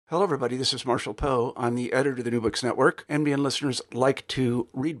Hello, everybody. This is Marshall Poe. I'm the editor of the New Books Network. NBN listeners like to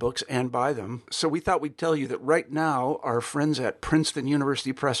read books and buy them. So we thought we'd tell you that right now, our friends at Princeton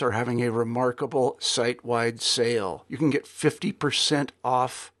University Press are having a remarkable site-wide sale. You can get 50%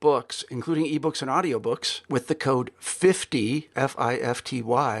 off books, including ebooks and audiobooks, with the code 50,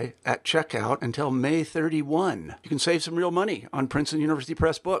 F-I-F-T-Y, at checkout until May 31. You can save some real money on Princeton University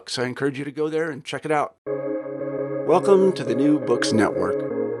Press books. I encourage you to go there and check it out. Welcome to the New Books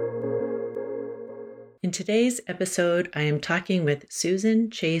Network. In today's episode, I am talking with Susan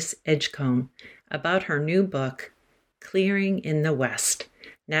Chase Edgecombe about her new book, Clearing in the West,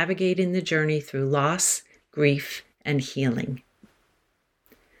 Navigating the Journey Through Loss, Grief, and Healing.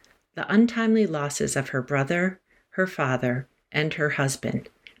 The untimely losses of her brother, her father, and her husband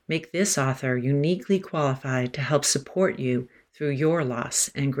make this author uniquely qualified to help support you through your loss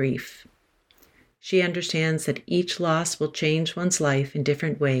and grief. She understands that each loss will change one's life in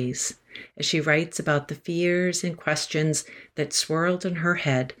different ways, as she writes about the fears and questions that swirled in her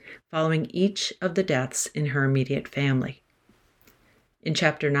head following each of the deaths in her immediate family. In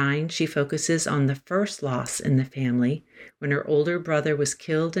Chapter 9, she focuses on the first loss in the family when her older brother was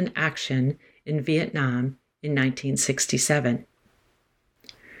killed in action in Vietnam in 1967.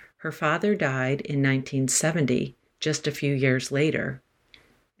 Her father died in 1970, just a few years later,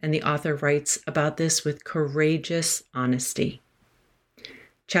 and the author writes about this with courageous honesty.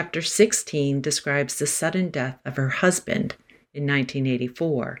 Chapter 16 describes the sudden death of her husband in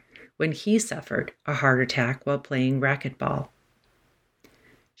 1984 when he suffered a heart attack while playing racquetball.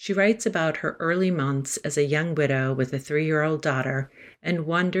 She writes about her early months as a young widow with a 3-year-old daughter and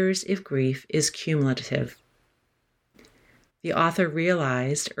wonders if grief is cumulative. The author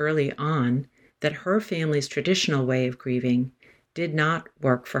realized early on that her family's traditional way of grieving did not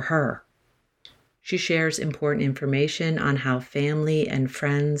work for her. She shares important information on how family and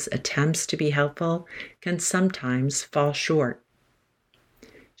friends' attempts to be helpful can sometimes fall short.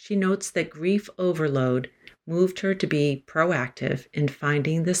 She notes that grief overload moved her to be proactive in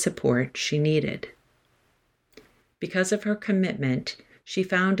finding the support she needed. Because of her commitment, she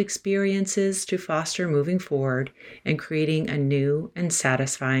found experiences to foster moving forward and creating a new and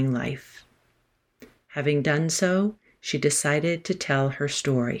satisfying life. Having done so, she decided to tell her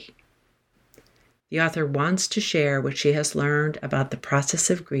story. The author wants to share what she has learned about the process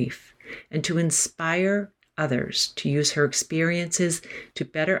of grief and to inspire others to use her experiences to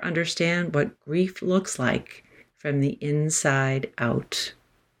better understand what grief looks like from the inside out.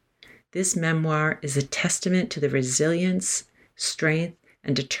 This memoir is a testament to the resilience, strength,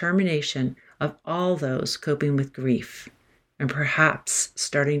 and determination of all those coping with grief and perhaps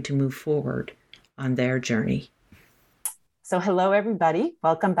starting to move forward on their journey. So hello, everybody.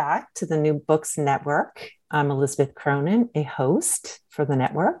 Welcome back to the New Books Network. I'm Elizabeth Cronin, a host for the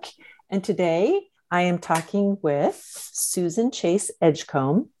network. And today I am talking with Susan Chase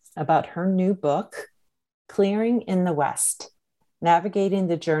Edgecombe about her new book, Clearing in the West, Navigating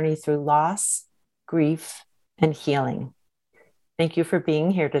the Journey Through Loss, Grief, and Healing. Thank you for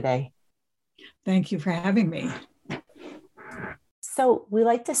being here today. Thank you for having me. So we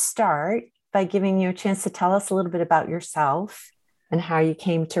like to start by giving you a chance to tell us a little bit about yourself and how you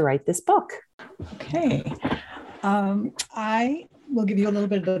came to write this book. Okay. I will give you a little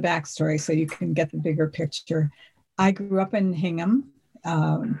bit of the backstory so you can get the bigger picture. I grew up in Hingham,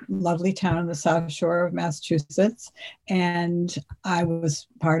 lovely town on the South Shore of Massachusetts, and I was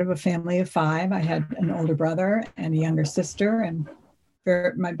part of a family of 5. I had an older brother and a younger sister, and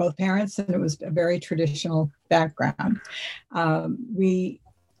my both parents, and it was a very traditional background.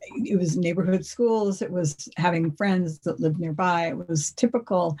 It was neighborhood schools. It was having friends that lived nearby. It was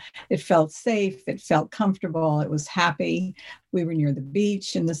typical. It felt safe. It felt comfortable. It was happy. We were near the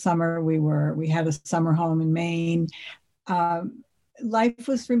beach in the summer. We had a summer home in Maine. Life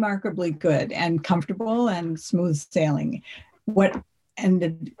was remarkably good and comfortable and smooth sailing. What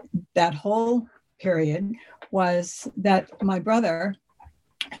ended that whole period was that my brother,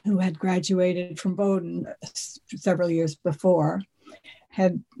 who had graduated from Bowdoin several years before,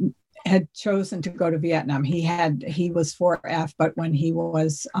 had chosen to go to Vietnam. He was 4F, but when he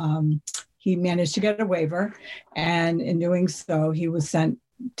was, he managed to get a waiver, and in doing so, he was sent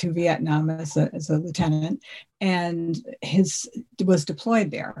to Vietnam as a lieutenant, and was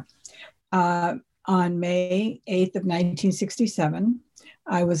deployed there. On May 8th of 1967,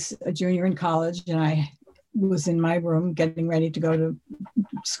 I was a junior in college, and I was in my room getting ready to go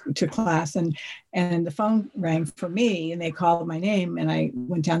to class, and the phone rang for me, and they called my name, and I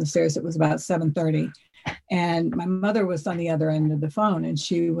went down the stairs. It was about 7:30, and my mother was on the other end of the phone, and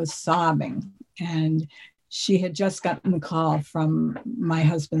she was sobbing, and she had just gotten the call from my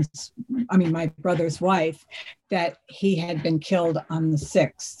brother's wife, that he had been killed on the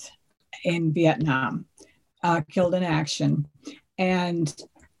 6th in Vietnam, killed in action. And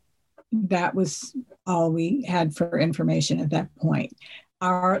that was all we had for information at that point.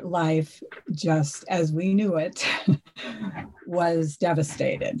 Our life, just as we knew it, was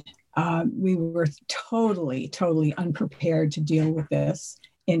devastated. We were totally, totally unprepared to deal with this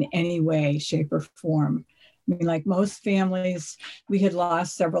in any way, shape, or form. I mean, like most families, we had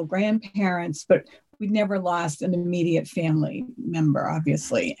lost several grandparents, but we'd never lost an immediate family member,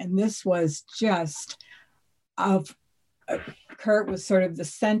 obviously. And this was just Kurt was sort of the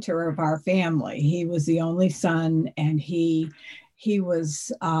center of our family. He was the only son, and he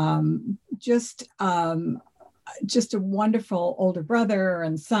was just a wonderful older brother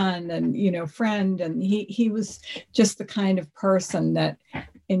and son and, friend. And he was just the kind of person that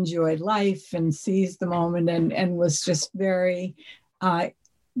enjoyed life and seized the moment and was just very,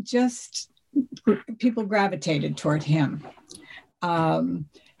 people gravitated toward him.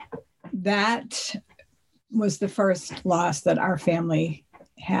 That was the first loss that our family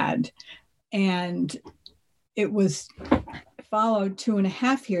had. And it was followed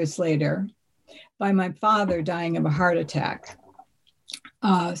 2.5 years later by my father dying of a heart attack.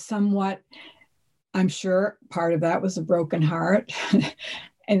 Somewhat, I'm sure part of that was a broken heart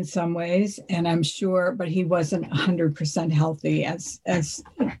in some ways, and I'm sure, but he wasn't 100% healthy as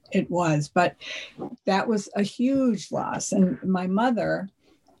it was. But that was a huge loss. And my mother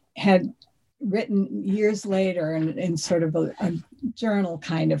had written years later in sort of a journal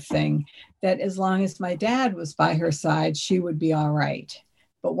kind of thing, that as long as my dad was by her side, she would be all right.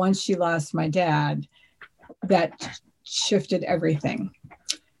 But once she lost my dad, that shifted everything.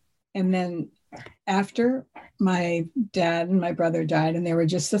 And then after my dad and my brother died, and there were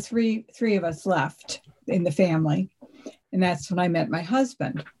just the three of us left in the family, and that's when I met my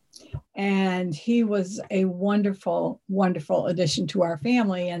husband. And he was a wonderful, wonderful addition to our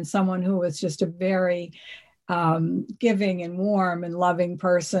family, and someone who was just a very giving and warm and loving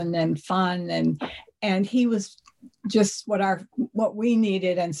person and fun. And he was just what we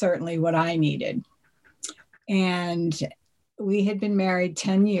needed, and certainly what I needed. And we had been married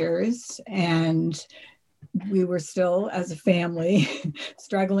 10 years, and we were still, as a family,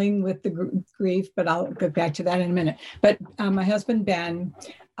 struggling with the grief, but I'll get back to that in a minute. But my husband, Ben,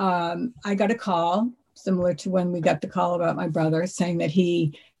 I got a call similar to when we got the call about my brother, saying that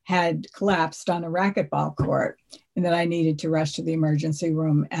he had collapsed on a racquetball court and that I needed to rush to the emergency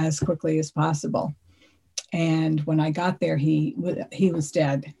room as quickly as possible. And when I got there, he was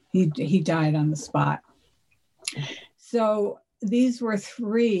dead. He died on the spot. So these were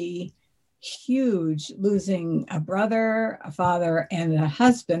 3 huge, losing a brother, a father, and a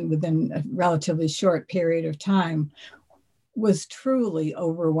husband within a relatively short period of time was truly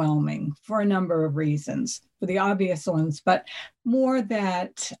overwhelming for a number of reasons, for the obvious ones, but more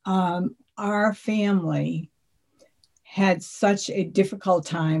that our family had such a difficult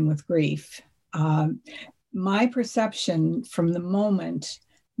time with grief. My perception from the moment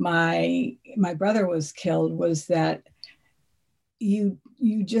my brother was killed was that you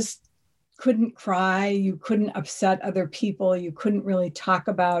just couldn't cry, you couldn't upset other people, you couldn't really talk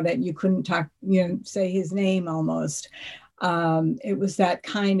about it, you couldn't say his name almost. It was that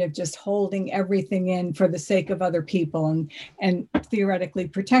kind of just holding everything in for the sake of other people and theoretically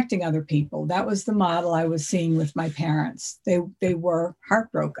protecting other people. That was the model I was seeing with my parents. They were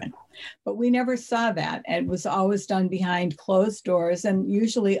heartbroken, but we never saw that. It was always done behind closed doors and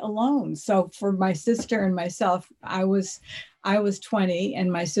usually alone. So for my sister and myself, I was 20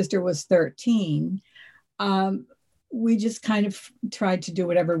 and my sister was 13. We just kind of tried to do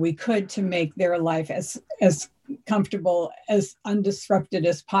whatever we could to make their life as comfortable, as undisrupted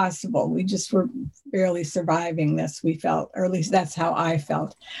as possible. We just were barely surviving this, we felt, or at least that's how I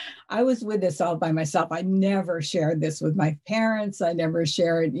felt. I was with this all by myself. I never shared this with my parents. I never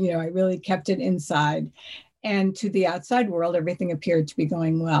shared, I really kept it inside. And to the outside world, everything appeared to be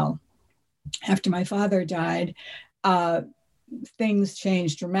going well. After my father died, things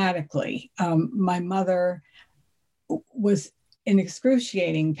changed dramatically. My mother was in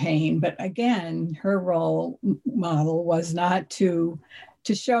excruciating pain, but again, her role model was not to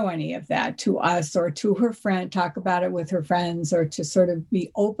show any of that to us or to her friend, talk about it with her friends, or to sort of be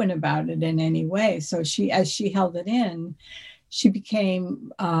open about it in any way. So as she held it in, she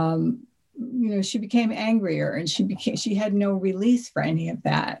became, she became angrier, and she had no release for any of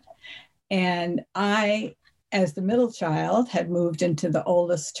that. And I, as the middle child, had moved into the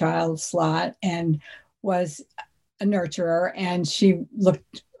oldest child slot and was a nurturer, and she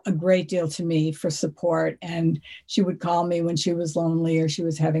looked a great deal to me for support. And she would call me when she was lonely or she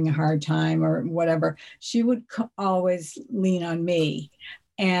was having a hard time or whatever. She would always lean on me.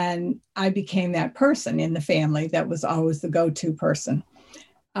 And I became that person in the family that was always the go-to person.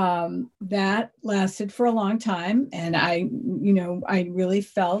 That lasted for a long time. And I really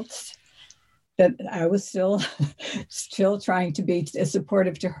felt that I was still trying to be as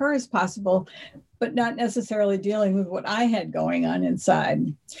supportive to her as possible, but not necessarily dealing with what I had going on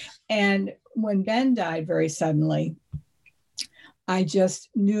inside. And when Ben died very suddenly, I just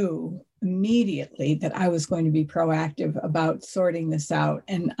knew immediately that I was going to be proactive about sorting this out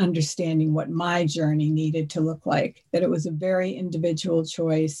and understanding what my journey needed to look like, that it was a very individual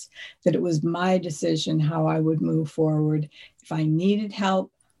choice, that it was my decision how I would move forward. If I needed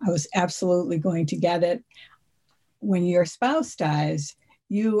help, I was absolutely going to get it. When your spouse dies,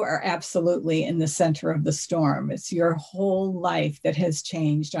 you are absolutely in the center of the storm. It's your whole life that has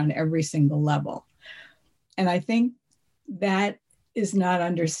changed on every single level. And I think that is not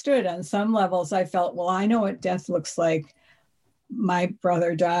understood. On some levels, I felt, well, I know what death looks like. My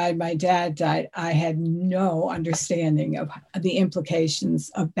brother died, my dad died. I had no understanding of the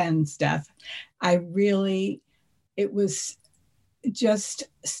implications of Ben's death. It was just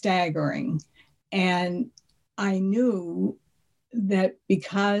staggering. And I knew that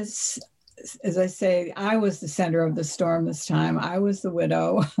because, as I say, I was the center of the storm this time. I was the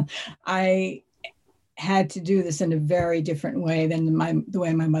widow. I had to do this in a very different way than the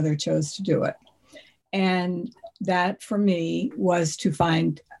way my mother chose to do it. And that for me was to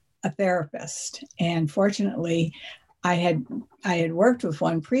find a therapist. And fortunately, I had worked with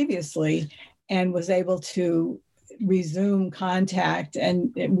one previously and was able to resume contact.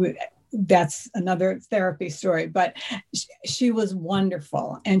 And that's another therapy story, but she was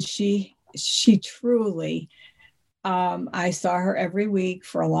wonderful. And she truly, I saw her every week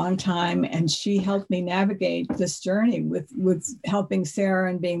for a long time, and she helped me navigate this journey with helping Sarah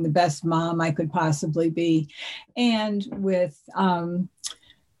and being the best mom I could possibly be, and with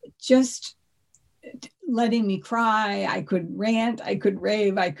just letting me cry. I could rant, I could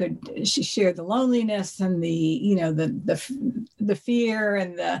rave, she shared the loneliness and the fear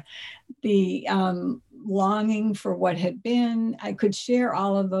and the longing for what had been. I could share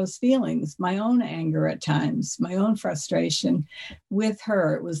all of those feelings, my own anger at times, my own frustration with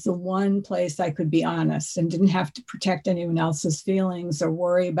her. It was the one place I could be honest and didn't have to protect anyone else's feelings or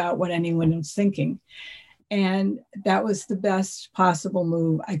worry about what anyone was thinking. And that was the best possible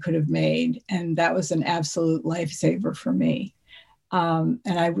move I could have made. And that was an absolute lifesaver for me. And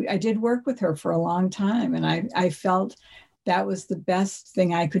I did work with her for a long time. And I felt that was the best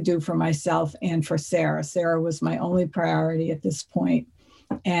thing I could do for myself and for Sarah. Sarah was my only priority at this point.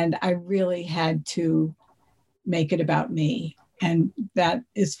 And I really had to make it about me. And that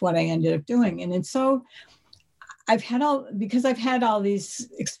is what I ended up doing. And so because I've had all these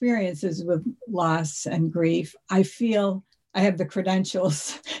experiences with loss and grief, I feel I have the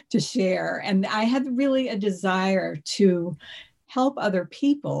credentials to share. And I had really a desire to help other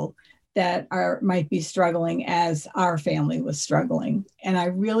people that might be struggling as our family was struggling. And I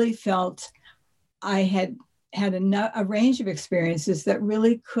really felt I had a range of experiences that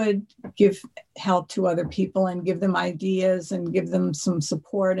really could give help to other people and give them ideas and give them some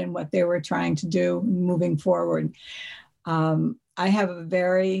support in what they were trying to do moving forward. I have a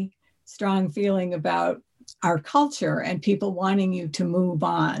very strong feeling about our culture and people wanting you to move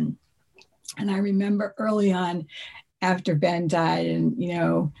on. And I remember early on after Ben died, and,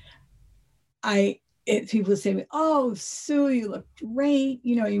 people say, "Oh, Sue, you look great.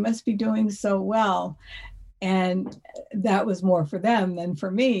 You must be doing so well." And that was more for them than for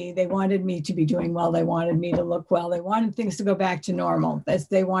me. They wanted me to be doing well. They wanted me to look well. They wanted things to go back to normal.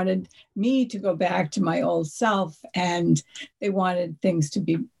 They wanted me to go back to my old self. And they wanted things to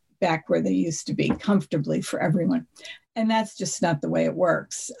be back where they used to be, comfortably for everyone. And that's just not the way it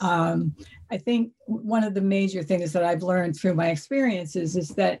works. I think one of the major things that I've learned through my experiences is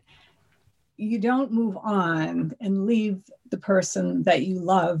that you don't move on and leave the person that you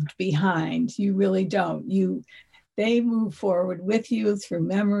loved behind. You really don't. They move forward with you through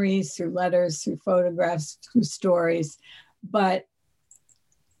memories, through letters, through photographs, through stories. But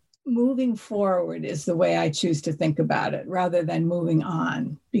moving forward is the way I choose to think about it, rather than moving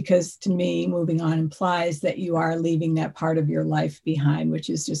on. Because to me, moving on implies that you are leaving that part of your life behind, which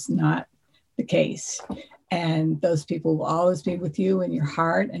is just not the case. And those people will always be with you in your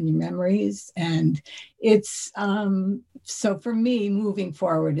heart and your memories. And it's, so for me, moving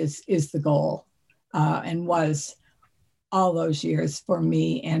forward is the goal, and was all those years for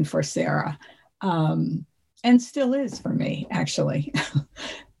me and for Sarah, and still is for me, actually.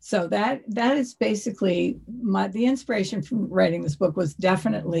 So that is basically the inspiration from writing this book was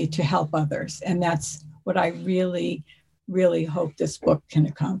definitely to help others. And that's what I really, really hope this book can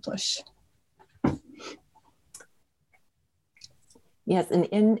accomplish. Yes, and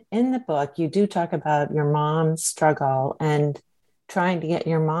in the book, you do talk about your mom's struggle and trying to get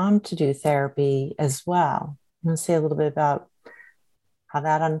your mom to do therapy as well. You want to say a little bit about how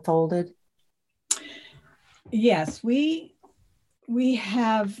that unfolded? Yes, we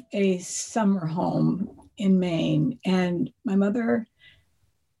have a summer home in Maine, and my mother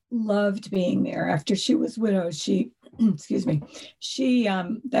loved being there. After she was widowed, she excuse me, she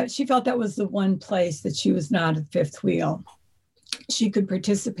felt that was the one place that she was not a fifth wheel. She could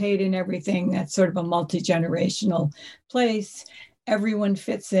participate in everything. That's sort of a multi-generational place. Everyone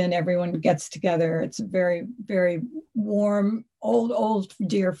fits in, everyone gets together. It's a very, very warm, old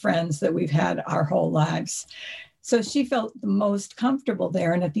dear friends that we've had our whole lives. So she felt the most comfortable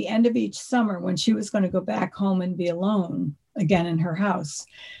there. And at the end of each summer, when she was going to go back home and be alone again in her house,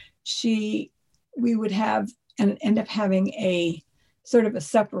 we would end up having a sort of a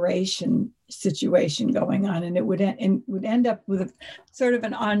separation situation going on, and it would end up with a sort of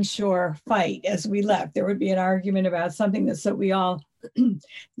an onshore fight as we left. There would be an argument about something so we all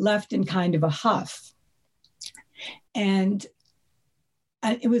left in kind of a huff, and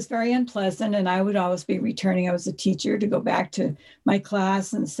it was very unpleasant. And I would always be returning. I was a teacher, to go back to my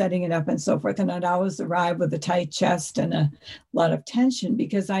class and setting it up and so forth. And I'd always arrive with a tight chest and a lot of tension,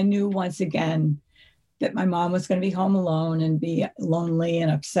 because I knew once again that my mom was going to be home alone and be lonely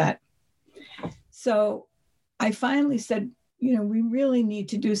and upset. So I finally said, we really need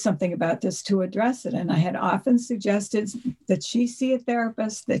to do something about this to address it. And I had often suggested that she see a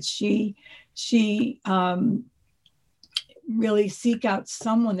therapist, that she really seek out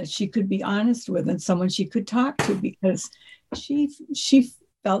someone that she could be honest with and someone she could talk to, because she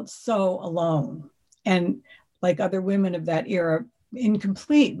felt so alone, and like other women of that era,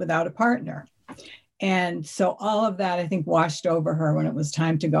 incomplete without a partner. And so all of that, I think, washed over her when it was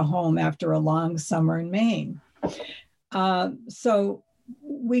time to go home after a long summer in Maine. So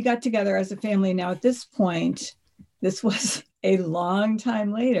we got together as a family. Now, at this point, this was a long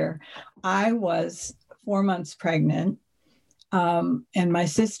time later. I was 4 months pregnant, and my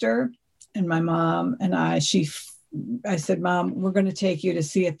sister and my mom and I said, "Mom, we're going to take you to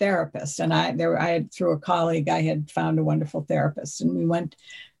see a therapist." And I had, through a colleague, I had found a wonderful therapist, and we went.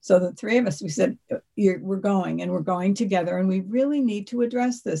 So the three of us, we said, we're going together, and we really need to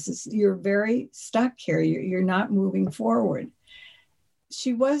address this. You're very stuck here. You're not moving forward.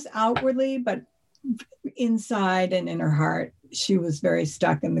 She was outwardly, but inside and in her heart, she was very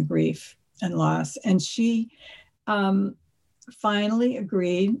stuck in the grief and loss. And she finally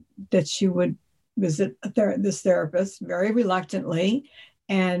agreed that she would visit this therapist, very reluctantly.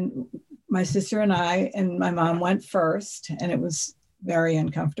 And my sister and I and my mom went first, and it was very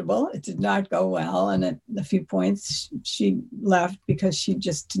uncomfortable. It did not go well. And at a few points, she left because she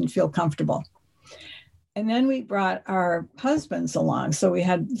just didn't feel comfortable. And then we brought our husbands along. So we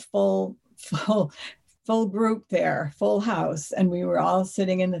had full group there, full house. And we were all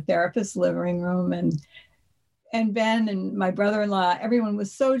sitting in the therapist's living room. And Ben and my brother-in-law, everyone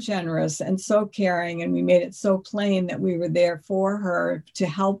was so generous and so caring. And we made it so plain that we were there for her, to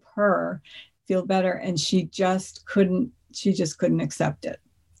help her feel better. And she just couldn't accept it.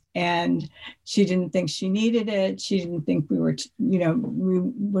 And she didn't think she needed it. She didn't think we were,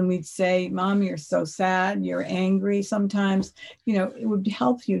 when we'd say, "Mom, you're so sad, you're angry sometimes, it would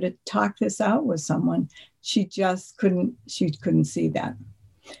help you to talk this out with someone." She couldn't see that.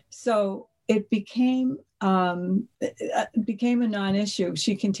 So it became a non-issue.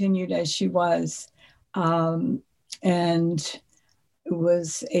 She continued as she was. And it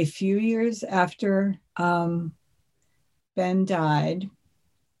was a few years after Ben died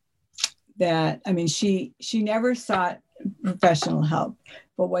that, she never sought professional help.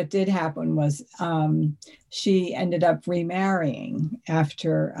 But what did happen was she ended up remarrying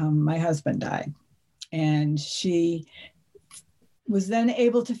after my husband died. And she was then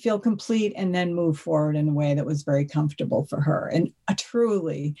able to feel complete and then move forward in a way that was very comfortable for her. And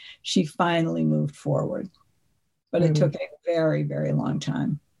truly, she finally moved forward. But it took a very, very long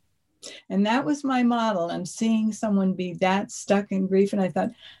time. And that was my model. I'm seeing someone be that stuck in grief. And I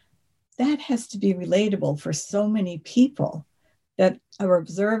thought, that has to be relatable for so many people that are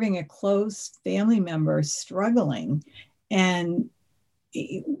observing a close family member struggling and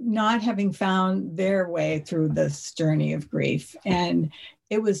not having found their way through this journey of grief. And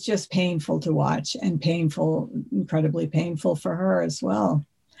it was just painful to watch, and incredibly painful for her as well.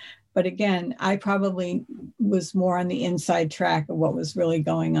 But again, I probably was more on the inside track of what was really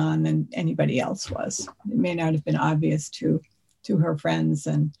going on than anybody else was. It may not have been obvious to her friends,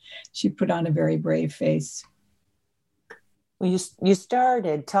 and she put on a very brave face. Well, you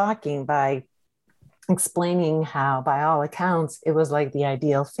started talking by explaining how, by all accounts, it was like the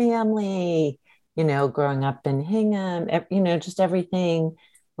ideal family, growing up in Hingham, just everything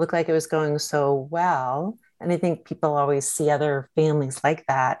looked like it was going so well. And I think people always see other families like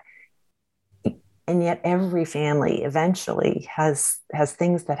that. And yet every family eventually has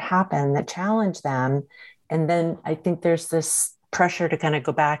things that happen that challenge them. And then I think there's this pressure to kind of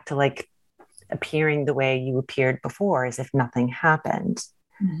go back to like appearing the way you appeared before, as if nothing happened.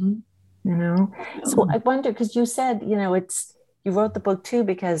 So I wonder, because you said, you wrote the book too,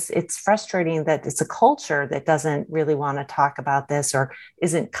 because it's frustrating that it's a culture that doesn't really want to talk about this or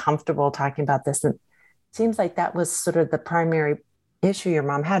isn't comfortable talking about this. And it seems like that was sort of the primary issue your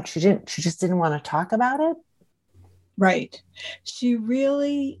mom had. She just didn't want to talk about it. Right. She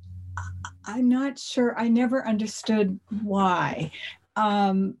really, I'm not sure. I never understood why.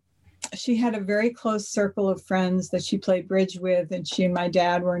 She had a very close circle of friends that she played bridge with, and she and my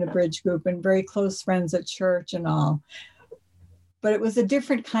dad were in a bridge group, and very close friends at church and all. But it was a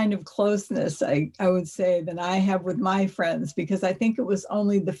different kind of closeness, I would say, than I have with my friends, because I think it was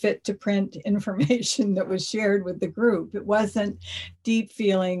only the fit to print information that was shared with the group. It wasn't deep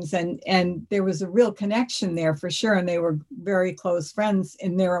feelings, and there was a real connection there for sure. And they were very close friends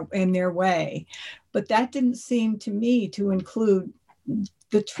in their way. But that didn't seem to me to include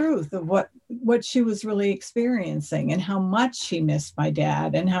the truth of what she was really experiencing and how much she missed my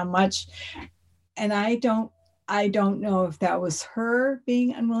dad and how much, and I don't know if that was her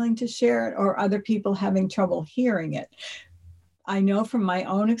being unwilling to share it or other people having trouble hearing it. I know from my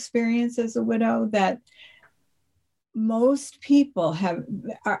own experience as a widow that most people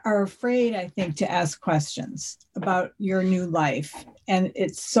are afraid, I think, to ask questions about your new life. And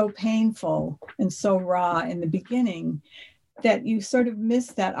it's so painful and so raw in the beginning that you sort of miss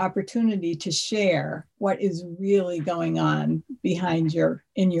that opportunity to share what is really going on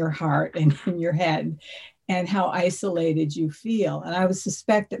in your heart and in your head, and how isolated you feel. And I would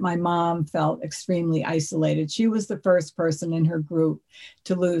suspect that my mom felt extremely isolated. She was the first person in her group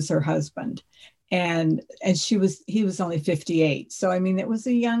to lose her husband. And he was only 58. So, I mean, it was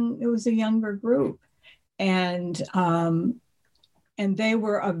a younger group. And they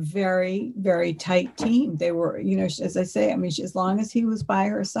were a very, very tight team. They were, as I say, I mean, as long as he was by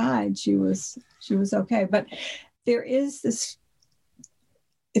her side, she was okay. But there is this,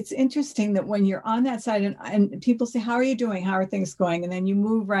 it's interesting that when you're on that side and people say, how are you doing? How are things going? And then you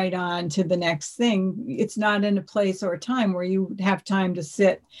move right on to the next thing. It's not in a place or a time where you have time to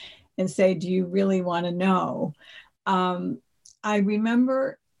sit and say, do you really want to know? I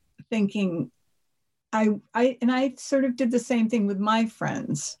remember thinking, I sort of did the same thing with my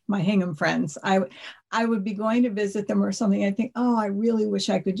friends, my Hingham friends. I would be going to visit them or something. I think, oh, I really wish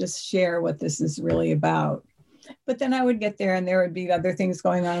I could just share what this is really about. But then I would get there and there would be other things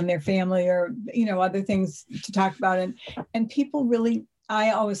going on in their family or, other things to talk about. And people really,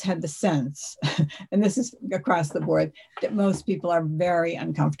 I always had the sense, and this is across the board, that most people are very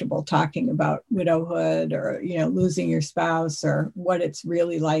uncomfortable talking about widowhood or, losing your spouse or what it's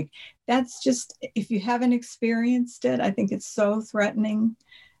really like. That's just, if you haven't experienced it, I think it's so threatening.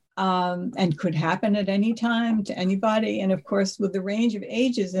 And could happen at any time to anybody. And of course, with the range of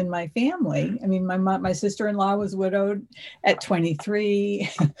ages in my family, I mean, my sister-in-law was widowed at 23,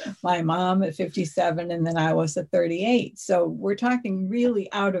 my mom at 57, and then I was at 38. So we're talking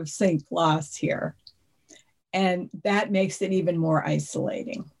really out of sync loss here. And that makes it even more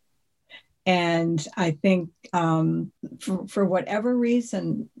isolating. And I think for whatever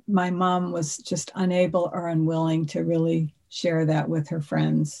reason, my mom was just unable or unwilling to really share that with her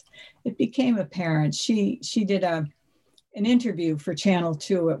friends. It became apparent. She did an interview for Channel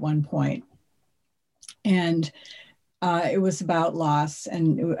 2 at one point, and it was about loss.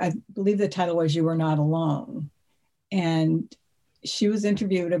 And I believe the title was "You Were Not Alone." And she was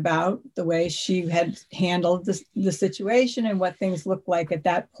interviewed about the way she had handled the situation and what things looked like at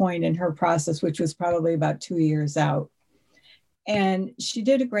that point in her process, which was probably about 2 years out. And she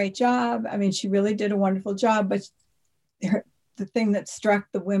did a great job. I mean, she really did a wonderful job, but the thing that struck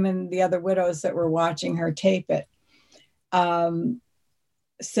the other widows that were watching her tape it,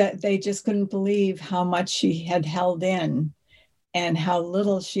 said they just couldn't believe how much she had held in and how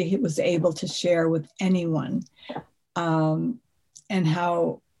little she was able to share with anyone. And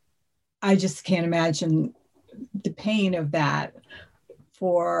how I just can't imagine the pain of that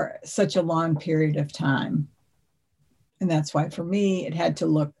for such a long period of time. And that's why for me, it had to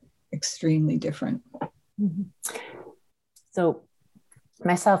look extremely different. Mm-hmm. So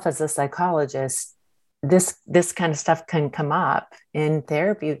myself as a psychologist, this kind of stuff can come up in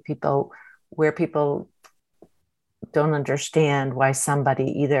therapy with people where people don't understand why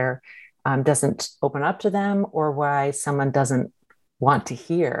somebody either doesn't open up to them or why someone doesn't want to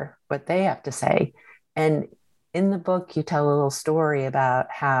hear what they have to say. And in the book, you tell a little story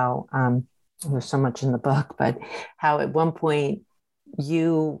about how there's so much in the book, but how at one point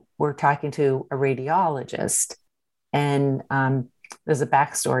you were talking to a radiologist, and there's a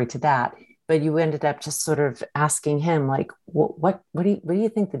backstory to that. But you ended up just sort of asking him, like, what do you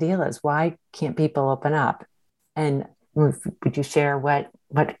think the deal is? Why can't people open up? And would you share what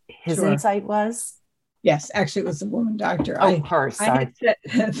his Sure. insight was? Yes, actually, it was a woman doctor. Oh, her, sorry.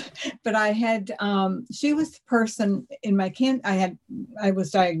 But I had, she was the person in my I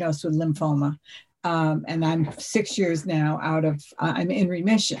was diagnosed with lymphoma. And I'm 6 years now I'm in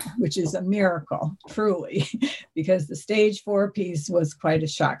remission, which is a miracle, truly, because the stage 4 piece was quite a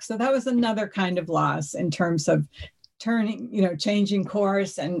shock. So that was another kind of loss in terms of changing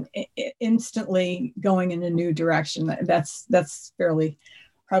course and instantly going in a new direction. That's fairly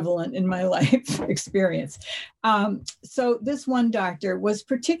prevalent in my life experience. So this one doctor was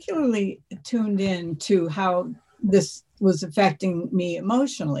particularly tuned in to how this was affecting me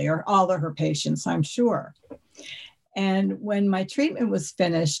emotionally, or all of her patients, I'm sure. And when my treatment was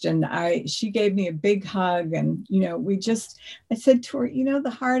finished and she gave me a big hug, and, I said to her, the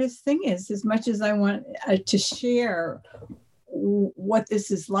hardest thing is, as much as I want to share what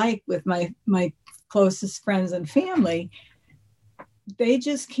this is like with my closest friends and family, they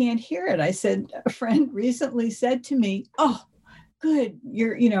just can't hear it. I said, a friend recently said to me, "Oh, good,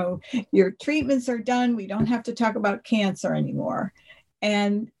 your treatments are done. We don't have to talk about cancer anymore."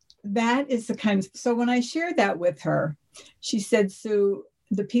 And that is so when I shared that with her, she said, "Sue,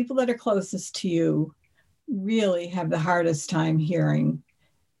 the people that are closest to you really have the hardest time hearing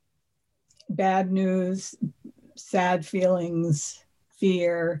bad news, sad feelings,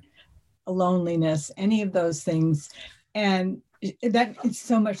 fear, loneliness, any of those things." And that makes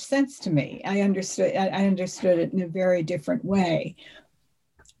so much sense to me. I understood it in a very different way.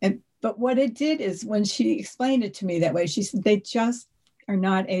 But what it did is, when she explained it to me that way, she said, they just are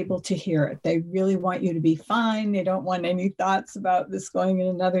not able to hear it. They really want you to be fine. They don't want any thoughts about this going in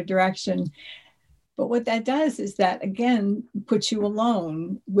another direction. But what that does is that, again, puts you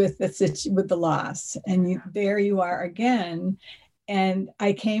alone with the loss. And there you are again. And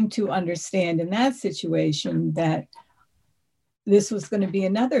I came to understand in that situation that this was going to be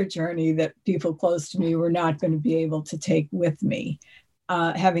another journey that people close to me were not going to be able to take with me,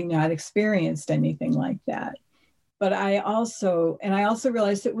 having not experienced anything like that. But I also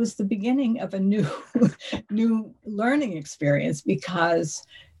realized it was the beginning of a new learning experience, because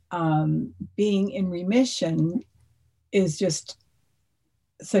being in remission is just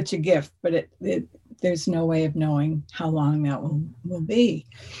such a gift, but there's no way of knowing how long that will be.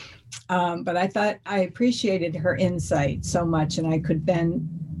 But I thought I appreciated her insight so much, and I could then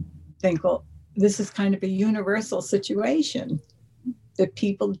think, well, this is kind of a universal situation that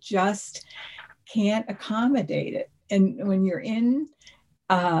people just can't accommodate it. And when you're in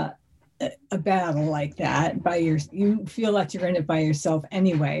a battle like that, you feel like you're in it by yourself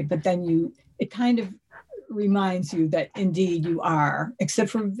anyway, but then it kind of reminds you that indeed you are, except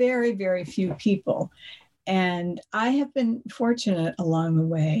for very, very few people. And I have been fortunate along the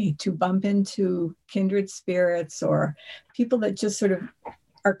way to bump into kindred spirits, or people that just sort of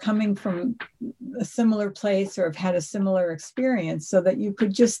are coming from a similar place or have had a similar experience, so that you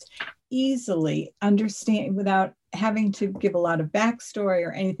could just easily understand without having to give a lot of backstory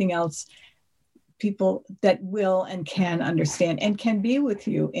or anything else. People that will and can understand and can be with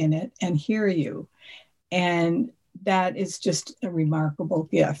you in it and hear you. And that is just a remarkable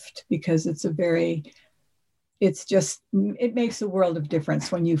gift, because it makes a world of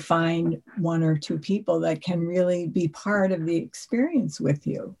difference when you find one or two people that can really be part of the experience with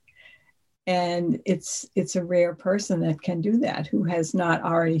you. And it's a rare person that can do that, who has not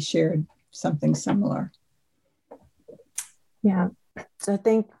already shared something similar. Yeah. So I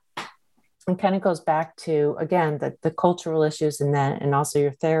think it kind of goes back to, again, the cultural issues in that, and also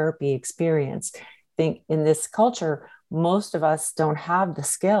your therapy experience. I think in this culture, most of us don't have the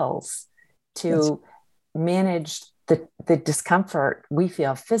skills to manage the discomfort we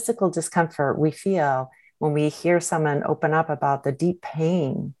feel, physical discomfort we feel when we hear someone open up about the deep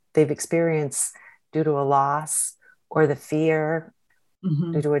pain they've experienced due to a loss, or the fear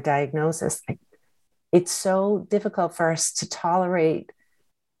due to a diagnosis. It's so difficult for us to tolerate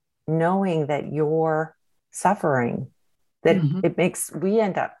knowing that you're suffering that we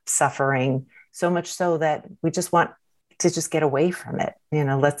end up suffering so much so that we just want to just get away from it.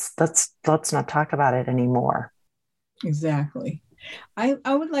 Let's not talk about it anymore. Exactly. I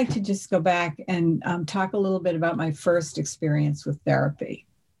would like to just go back and talk a little bit about my first experience with therapy.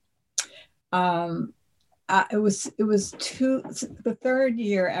 It was the third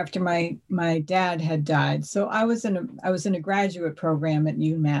year after my dad had died. So I was in a graduate program at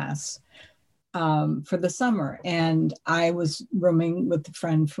UMass for the summer, and I was rooming with a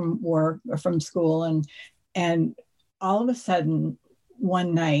friend from work or from school, and all of a sudden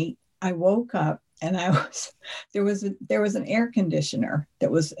one night I woke up and there was an air conditioner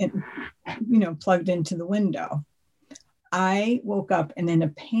that was plugged into the window. I woke up and in a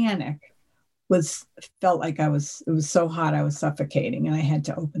panic felt like it was so hot I was suffocating, and I had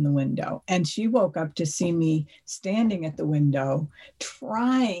to open the window. And she woke up to see me standing at the window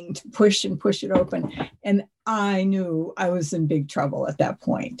trying to push it open, and I knew I was in big trouble at that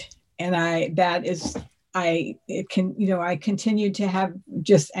point. And I continued to have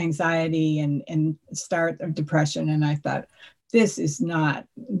just anxiety and start of depression, and I thought, this is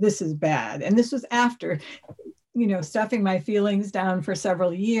bad. And this was after stuffing my feelings down for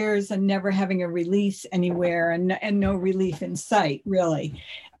several years and never having a release anywhere, and no relief in sight, really,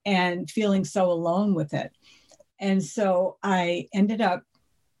 and feeling so alone with it. And so I ended up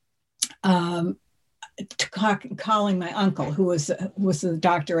calling my uncle, who was the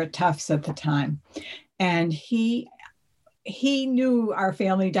doctor at Tufts at the time. And he knew our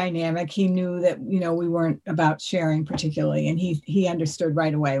family dynamic. He knew that, we weren't about sharing particularly. And he understood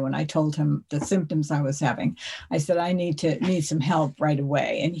right away when I told him the symptoms I was having. I said, I need some help right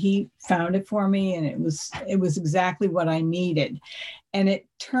away. And he found it for me. And it was exactly what I needed. And it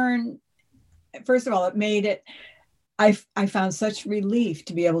turned, first of all, it made it, I found such relief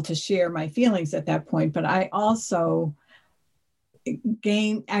to be able to share my feelings at that point. But I also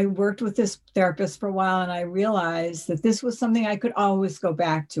I worked with this therapist for a while, and I realized that this was something I could always go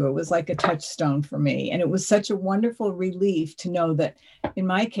back to. It was like a touchstone for me. And it was such a wonderful relief to know that in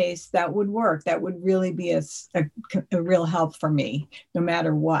my case, that would work. That would really be a real help for me, no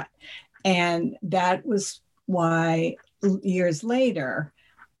matter what. And that was why years later,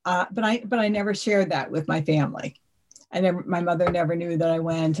 but I never shared that with my family. My mother never knew that I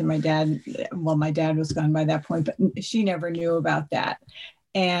went, and my dad was gone by that point, but she never knew about that.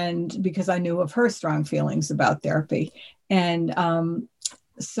 And because I knew of her strong feelings about therapy. And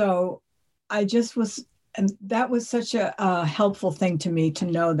so I just was, and that was such a helpful thing to me to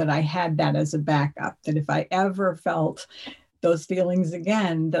know that I had that as a backup, that if I ever felt those feelings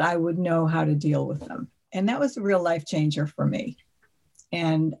again, that I would know how to deal with them. And that was a real life changer for me.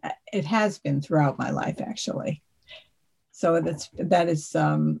 And it has been throughout my life, actually. So that is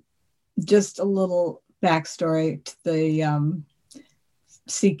just a little backstory to the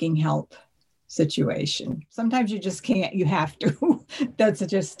seeking help situation. Sometimes you just can't, you have to.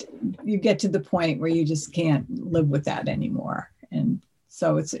 You get to the point where you just can't live with that anymore. And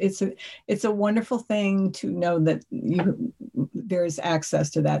so it's a wonderful thing to know that there's access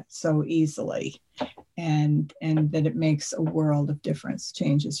to that so easily, and that it makes a world of difference,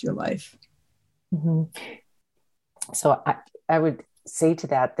 changes your life. Mm-hmm. So I would say to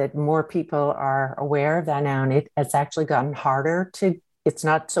that more people are aware of that now, and it's actually gotten harder it's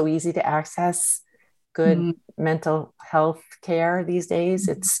not so easy to access good mental health care these days.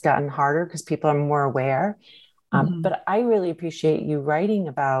 It's gotten harder because people are more aware. But I really appreciate you writing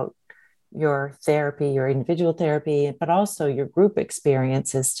about your therapy, your individual therapy, but also your group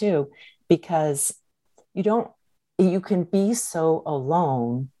experiences too, because you can be so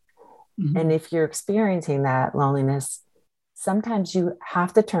alone. And if you're experiencing that loneliness, sometimes you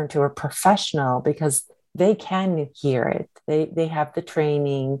have to turn to a professional because they can hear it. They have the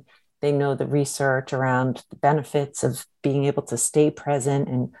training, they know the research around the benefits of being able to stay present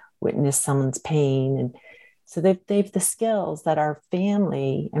and witness someone's pain. And so they've the skills that our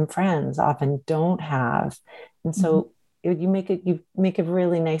family and friends often don't have. And so you make a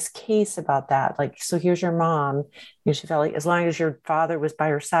really nice case about that. Like, so here's your mom. She felt like as long as your father was by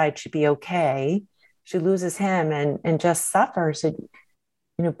her side, she'd be okay. She loses him and just suffers.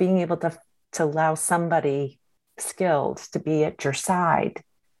 Being able to allow somebody skilled to be at your side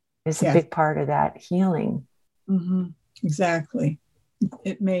is a big part of that healing. Exactly.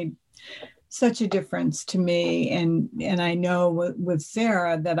 It made such a difference to me. And I know with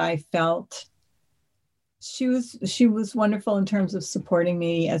Sarah that I felt she was wonderful in terms of supporting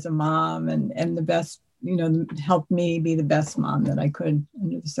me as a mom and the best, helped me be the best mom that I could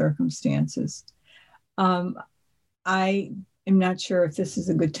under the circumstances. I am not sure if this is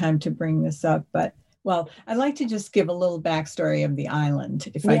a good time to bring this up, but Well, I'd like to just give a little backstory of the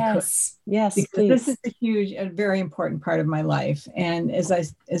island, if I could. Yes, Because this is please. a very important part of my life. And as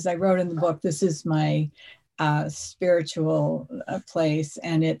I wrote in the book, this is my spiritual place,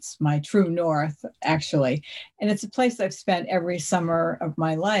 and it's my true north, actually. And it's a place I've spent every summer of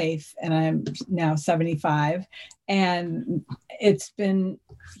my life, and I'm now 75. And it's been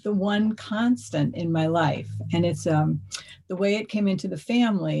the one constant in my life. And it's the way it came into the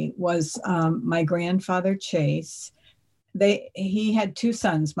family was my grandfather, Chase. He had two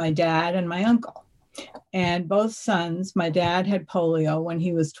sons, my dad and my uncle. And both sons, my dad had polio when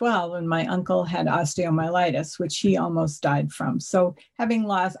he was 12, and my uncle had osteomyelitis, which he almost died from. So having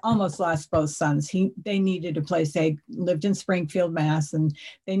almost lost both sons, they needed a place. They lived in Springfield, Mass, and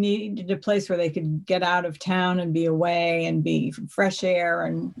they needed a place where they could get out of town and be away and be fresh air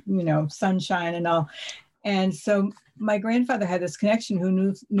and, sunshine and all. And so my grandfather had this connection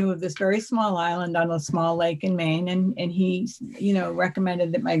who knew of this very small island on a small lake in Maine. And he,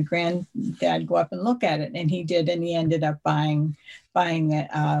 recommended that my granddad go up and look at it. And he did. And he ended up buying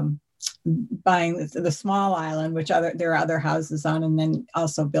the small island, which there are other houses on, and then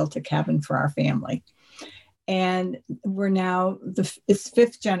also built a cabin for our family. And we're now, it's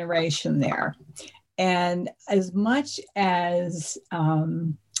fifth generation there. And as much as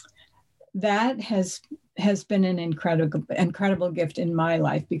that has been an incredible gift in my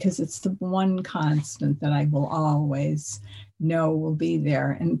life, because it's the one constant that I will always know will be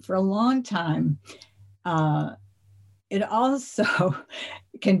there. And for a long time, it also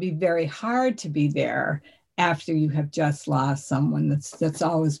can be very hard to be there after you have just lost someone that's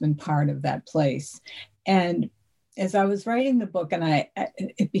always been part of that place. And as I was writing the book, and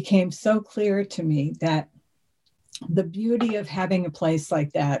it became so clear to me that the beauty of having a place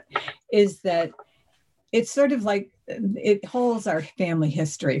like that is that it's sort of like it holds our family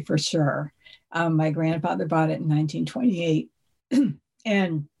history for sure. My grandfather bought it in 1928.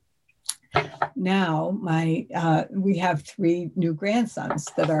 And now we have three new grandsons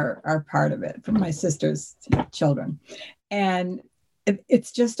that are part of it from my sister's children. And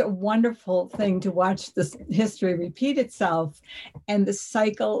it's just a wonderful thing to watch this history repeat itself, and the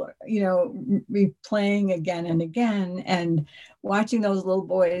cycle, replaying again and again, and watching those little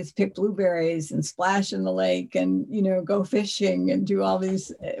boys pick blueberries and splash in the lake and, go fishing and do all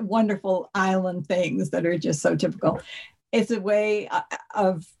these wonderful island things that are just so typical. It's a way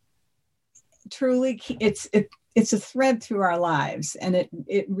of truly, it's a thread through our lives. And it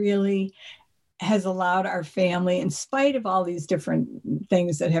really has allowed our family, in spite of all these different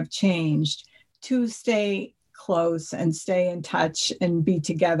things that have changed, to stay close and stay in touch and be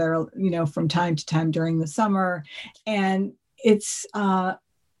together, from time to time during the summer. And it is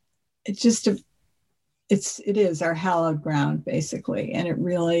our hallowed ground, basically. And it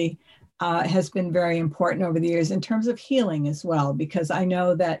really has been very important over the years in terms of healing as well, because I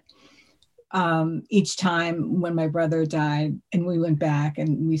know that each time when my brother died and we went back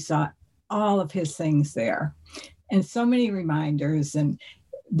and we saw all of his things there, and so many reminders, and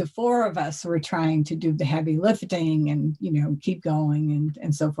the four of us were trying to do the heavy lifting and, keep going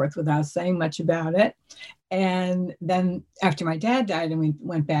and so forth without saying much about it. And then after my dad died and we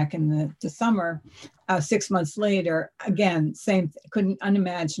went back in the summer, 6 months later, again,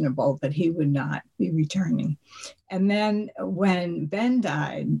 unimaginable that he would not be returning. And then when Ben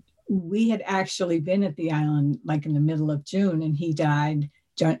died, we had actually been at the island like in the middle of June, and he died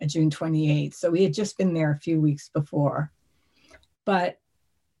June 28th. So we had just been there a few weeks before. But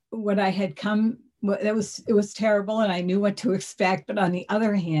what I had it was terrible, and I knew what to expect. But on the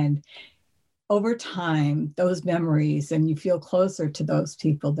other hand, over time, those memories, and you feel closer to those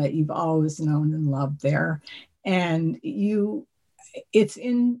people that you've always known and loved there. And I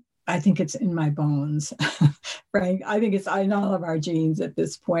think it's in my bones, Frank. I think it's in all of our genes at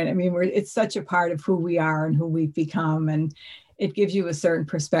this point. I mean, it's such a part of who we are and who we've become. And it gives you a certain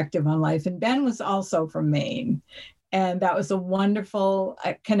perspective on life. And Ben was also from Maine. And that was a wonderful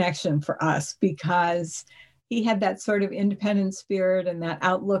connection for us, because he had that sort of independent spirit and that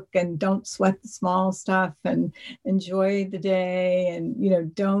outlook, and don't sweat the small stuff and enjoy the day. And,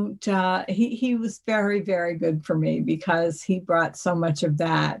 he was very, very good for me, because he brought so much of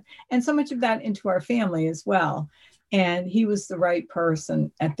that and so much of that into our family as well. And he was the right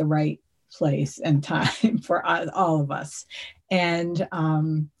person at the right place and time for all of us. And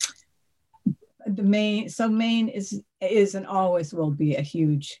Maine is and always will be a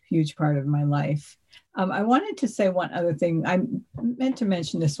huge, huge part of my life. I wanted to say one other thing. I meant to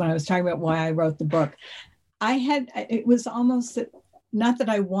mention this when I was talking about why I wrote the book. It was almost not that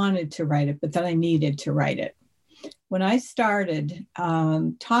I wanted to write it, but that I needed to write it. when I started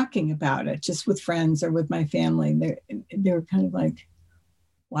talking about it, just with friends or with my family, they were kind of like,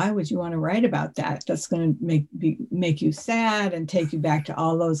 why would you want to write about that? That's going to make you sad and take you back to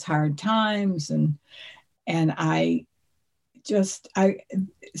all those hard times. And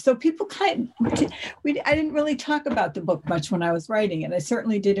so people I didn't really talk about the book much when I was writing it. I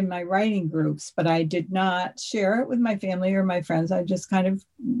certainly did in my writing groups, but I did not share it with my family or my friends. I just kind of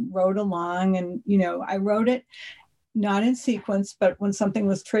wrote along, and, I wrote it not in sequence, but when something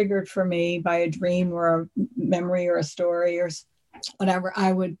was triggered for me by a dream or a memory or a story or whatever,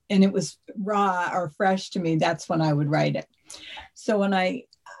 and it was raw or fresh to me, that's when I would write it. So when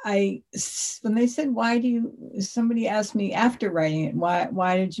when they said, somebody asked me after writing it,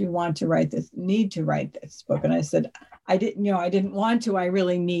 why did you need to write this book? And I said, I didn't want to, I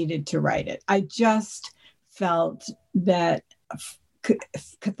really needed to write it. I just felt that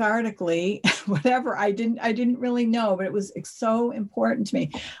cathartically, whatever, I didn't really know, but it was so important to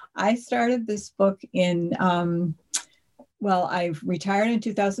me. I started this book I retired in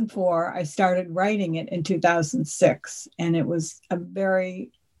 2004. I started writing it in 2006, and it was a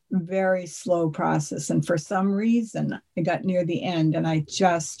very, very slow process. And for some reason, I got near the end and I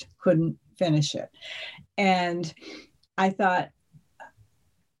just couldn't finish it. And I thought,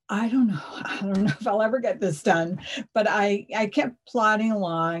 I don't know if I'll ever get this done, but I kept plodding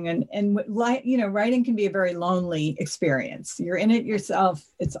along, and writing can be a very lonely experience. You're in it yourself.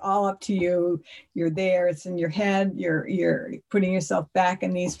 It's all up to you. You're there. It's in your head. You're putting yourself back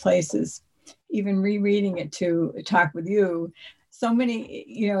in these places, even rereading it to talk with you. So many,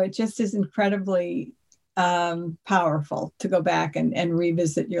 it just is incredibly powerful to go back and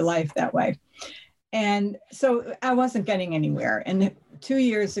revisit your life that way. And so I wasn't getting anywhere. And 2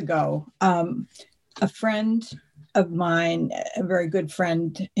 years ago, a friend of mine, a very good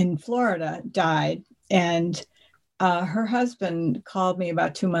friend in Florida, died. And her husband called me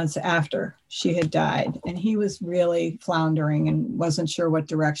about 2 months after she had died. And he was really floundering and wasn't sure what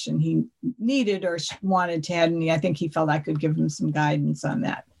direction he needed or wanted to head. And I think he felt I could give him some guidance on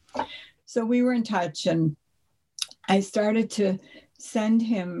that. So we were in touch, and I started to send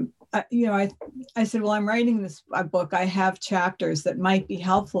him I said, well, I'm writing this book. I have chapters that might be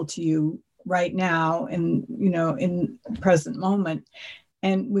helpful to you right now in the present moment.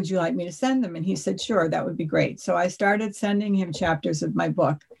 And would you like me to send them? And he said, sure, that would be great. So I started sending him chapters of my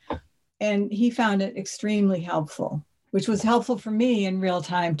book, and he found it extremely helpful, which was helpful for me in real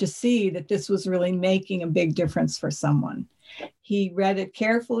time to see that this was really making a big difference for someone. He read it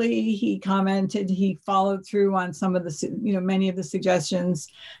carefully. He commented, he followed through on some of the, many of the suggestions.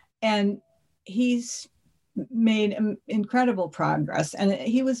 And he's made incredible progress. And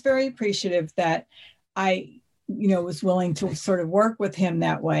he was very appreciative that I, was willing to sort of work with him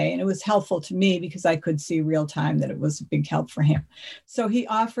that way. And it was helpful to me because I could see real time that it was a big help for him. So he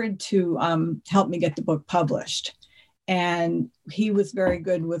offered to help me get the book published. And he was very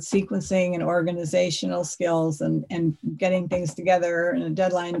good with sequencing and organizational skills and getting things together and a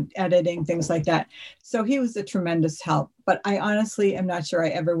deadline, editing, things like that. So he was a tremendous help. But I honestly am not sure I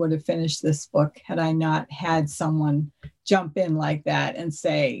ever would have finished this book had I not had someone jump in like that and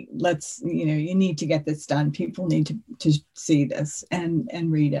say, you need to get this done. People need to see this and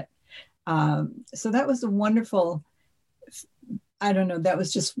read it. So that was a wonderful, that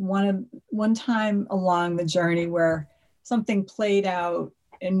was just one time along the journey where something played out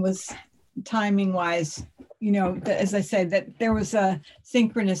and was timing wise, as I said, that there was a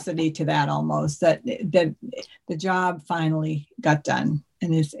synchronicity to that almost, that the job finally got done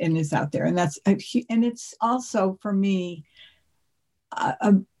and is out there. And it's also for me,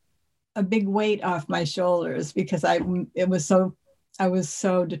 a big weight off my shoulders because I was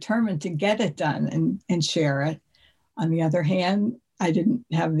so determined to get it done and share it. On the other hand, I didn't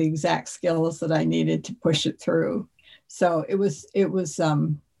have the exact skills that I needed to push it through. So it was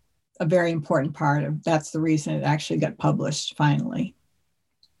a very important part of, that's the reason it actually got published finally.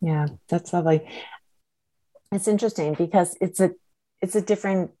 Yeah, that's lovely. It's interesting because it's a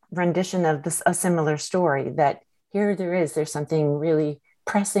different rendition of a similar story, that here there's something really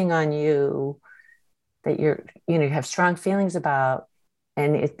pressing on you that you have strong feelings about,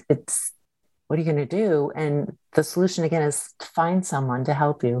 and it's what are you going to do? And the solution again is to find someone to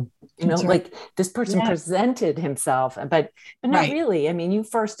help you. Right. Like this person presented himself, but not right. Really. I mean, you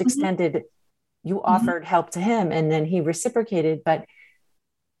first extended, you offered help to him, and then he reciprocated. But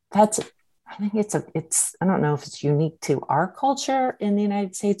I think it's I don't know if it's unique to our culture in the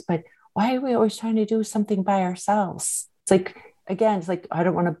United States, but why are we always trying to do something by ourselves? It's like, again, I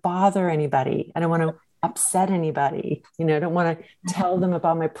don't want to bother anybody. I don't want to upset anybody. I don't want to tell them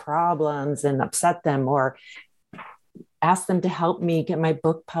about my problems and upset them, or ask them to help me get my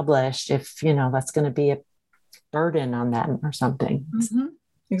book published if, that's going to be a burden on them or something. Mm-hmm.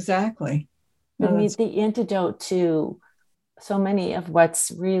 Exactly. I mean, the antidote to so many of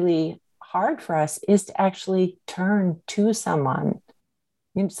what's really hard for us is to actually turn to someone,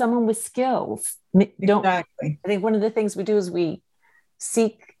 someone with skills. Exactly. I think one of the things we do is we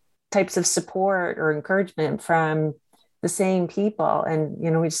seek types of support or encouragement from the same people. And,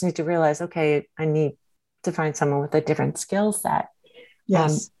 we just need to realize, okay, I need to find someone with a different skill set.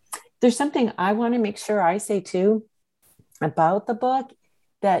 Yes. There's something I want to make sure I say too about the book,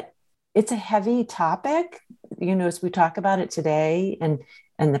 that it's a heavy topic, as we talk about it today, and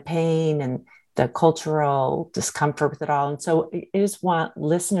the pain and the cultural discomfort with it all. And so I just want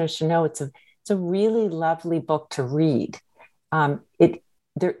listeners to know it's a really lovely book to read.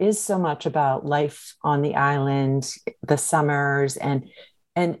 There is so much about life on the island, the summers, and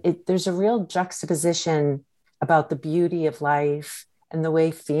there's a real juxtaposition about the beauty of life and the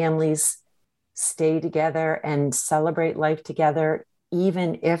way families stay together and celebrate life together,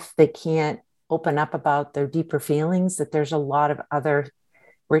 even if they can't open up about their deeper feelings, that there's a lot of other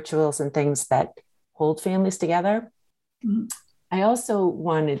rituals and things that hold families together. Mm-hmm. I also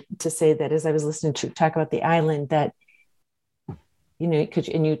wanted to say that as I was listening to talk about the island, that,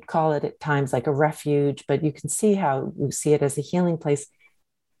 and you'd call it at times like a refuge, but you can see how you see it as a healing place.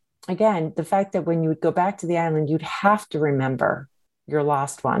 Again, the fact that when you would go back to the island, you'd have to remember your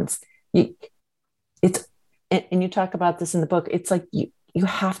lost ones. And you talk about this in the book. It's like you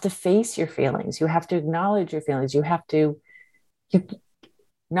have to face your feelings. You have to acknowledge your feelings. You have to,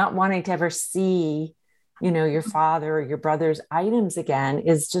 not wanting to ever see, your father or your brother's items again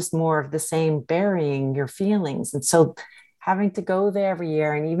is just more of the same, burying your feelings. And so having to go there every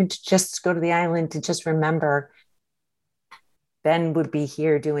year, and even to just go to the island to just remember Ben would be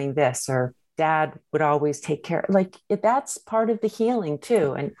here doing this, or Dad would always take care. Like, that's part of the healing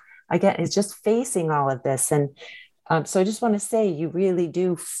too. And again, it's just facing all of this. And so I just want to say, you really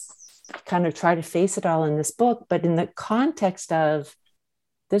do kind of try to face it all in this book, but in the context of,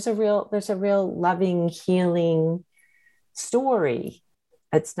 there's a real loving, healing story.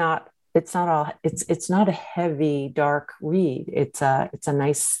 It's not a heavy, dark read. It's a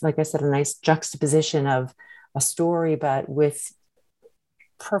nice, like I said, a nice juxtaposition of a story, but with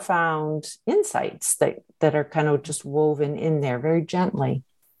profound insights that are kind of just woven in there very gently.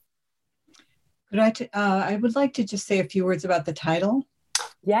 I would like to just say a few words about the title.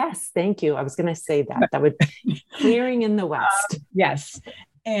 Yes, thank you. I was going to say that would Clearing in the West. Yes.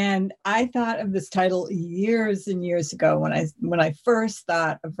 And I thought of this title years and years ago when I first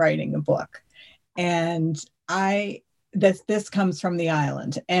thought of writing a book. And this comes from the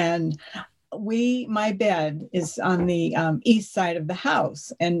island. And my bed is on the east side of the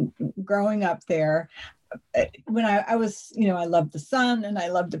house. And growing up there, when I was, I loved the sun and I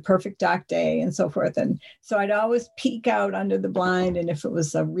loved a perfect dark day and so forth. And so I'd always peek out under the blind. And if it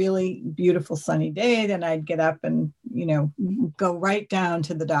was a really beautiful sunny day, then I'd get up and, go right down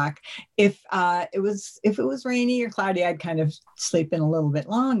to the dock. If it was rainy or cloudy, I'd kind of sleep in a little bit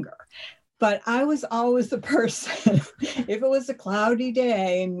longer. But I was always the person, if it was a cloudy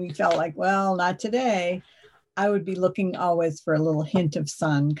day and we felt like, well, not today, I would be looking always for a little hint of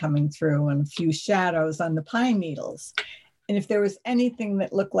sun coming through and a few shadows on the pine needles. And if there was anything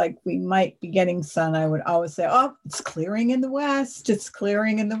that looked like we might be getting sun, I would always say, oh, it's clearing in the west. It's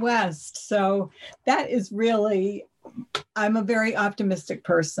clearing in the west. So that is really, I'm a very optimistic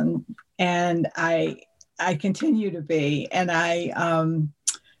person, and I continue to be. And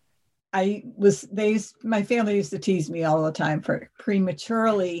my family used to tease me all the time for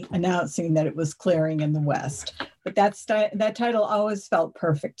prematurely announcing that it was clearing in the West. But that title always felt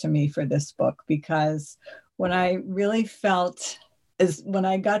perfect to me for this book, because when I really felt is when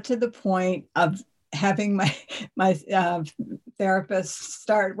I got to the point of having my therapist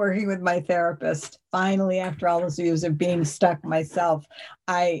start working with my therapist, finally, after all those years of being stuck myself,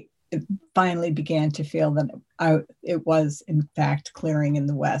 I finally began to feel that it was in fact clearing in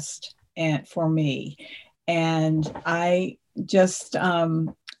the West. And for me, and I just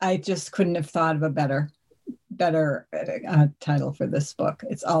couldn't have thought of a better title for this book.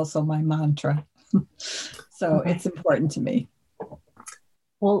 It's also my mantra, so it's important to me.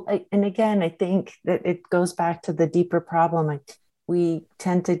 Well, and again, I think that it goes back to the deeper problem. We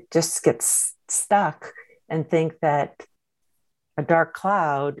tend to just get stuck and think that a dark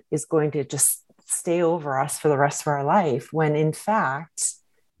cloud is going to just stay over us for the rest of our life, when in fact,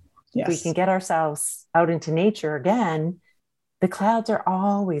 yes, we can get ourselves out into nature again. The clouds are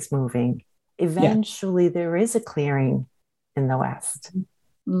always moving. Eventually, there is a clearing in the West,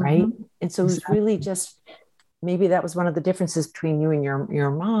 right? And so it's really just maybe that was one of the differences between you and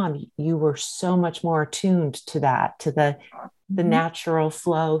your mom. You were so much more attuned to that, to the natural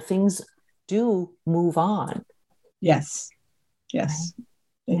flow. Things do move on. Yes. Yes,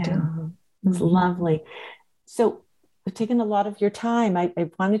 they do. It's lovely. So we've taken a lot of your time. I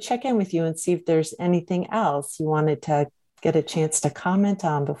want to check in with you and see if there's anything else you wanted to get a chance to comment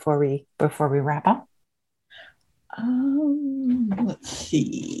on before we wrap up. Let's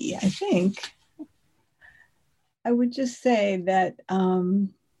see. I think I would just say that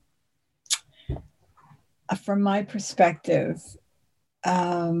from my perspective,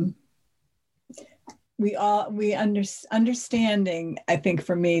 understanding, I think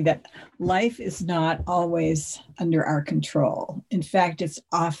for me, that life is not always under our control. In fact, it's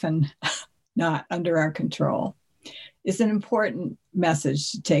often not under our control. It's an important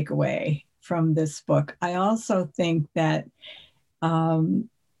message to take away from this book. I also think that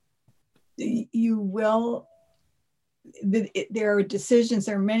there are decisions,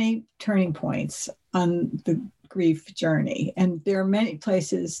 there are many turning points on the grief journey. And there are many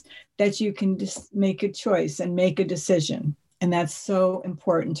places that you can just make a choice and make a decision. And that's so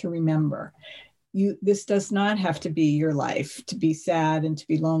important to remember. This does not have to be your life, to be sad and to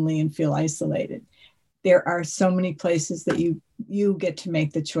be lonely and feel isolated. There are so many places that you get to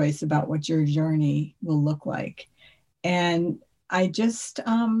make the choice about what your journey will look like. And I just,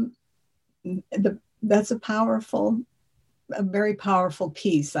 that's a very powerful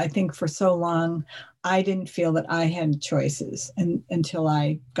piece. I think for so long, I didn't feel that I had choices until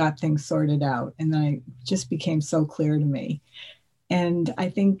I got things sorted out. And then it just became so clear to me. And I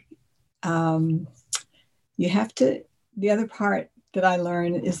think you have to, the other part that I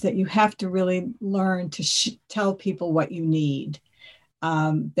learned is that you have to really learn to tell people what you need.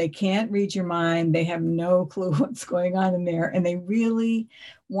 They can't read your mind. They have no clue what's going on in there. And they really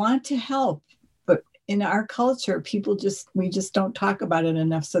want to help. But in our culture, we just don't talk about it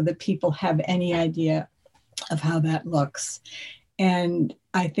enough so that people have any idea of how that looks. And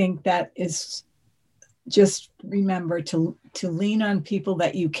I think that is just remember to lean on people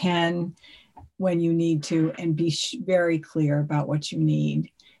that you can when you need to, and be very clear about what you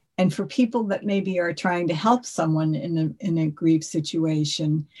need. And for people that maybe are trying to help someone in a grief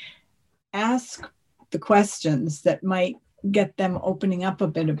situation, ask the questions that might get them opening up a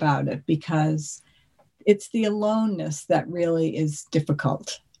bit about it, because it's the aloneness that really is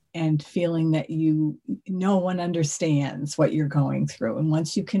difficult, and feeling that no one understands what you're going through. And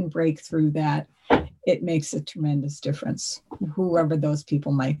once you can break through that, it makes a tremendous difference, whoever those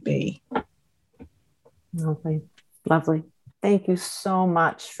people might be. Lovely. Lovely. Thank you so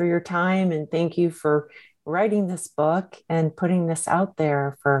much for your time, and thank you for writing this book and putting this out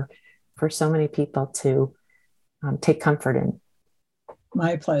there for so many people to take comfort in.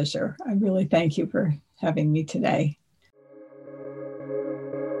 My pleasure. I really thank you for having me today.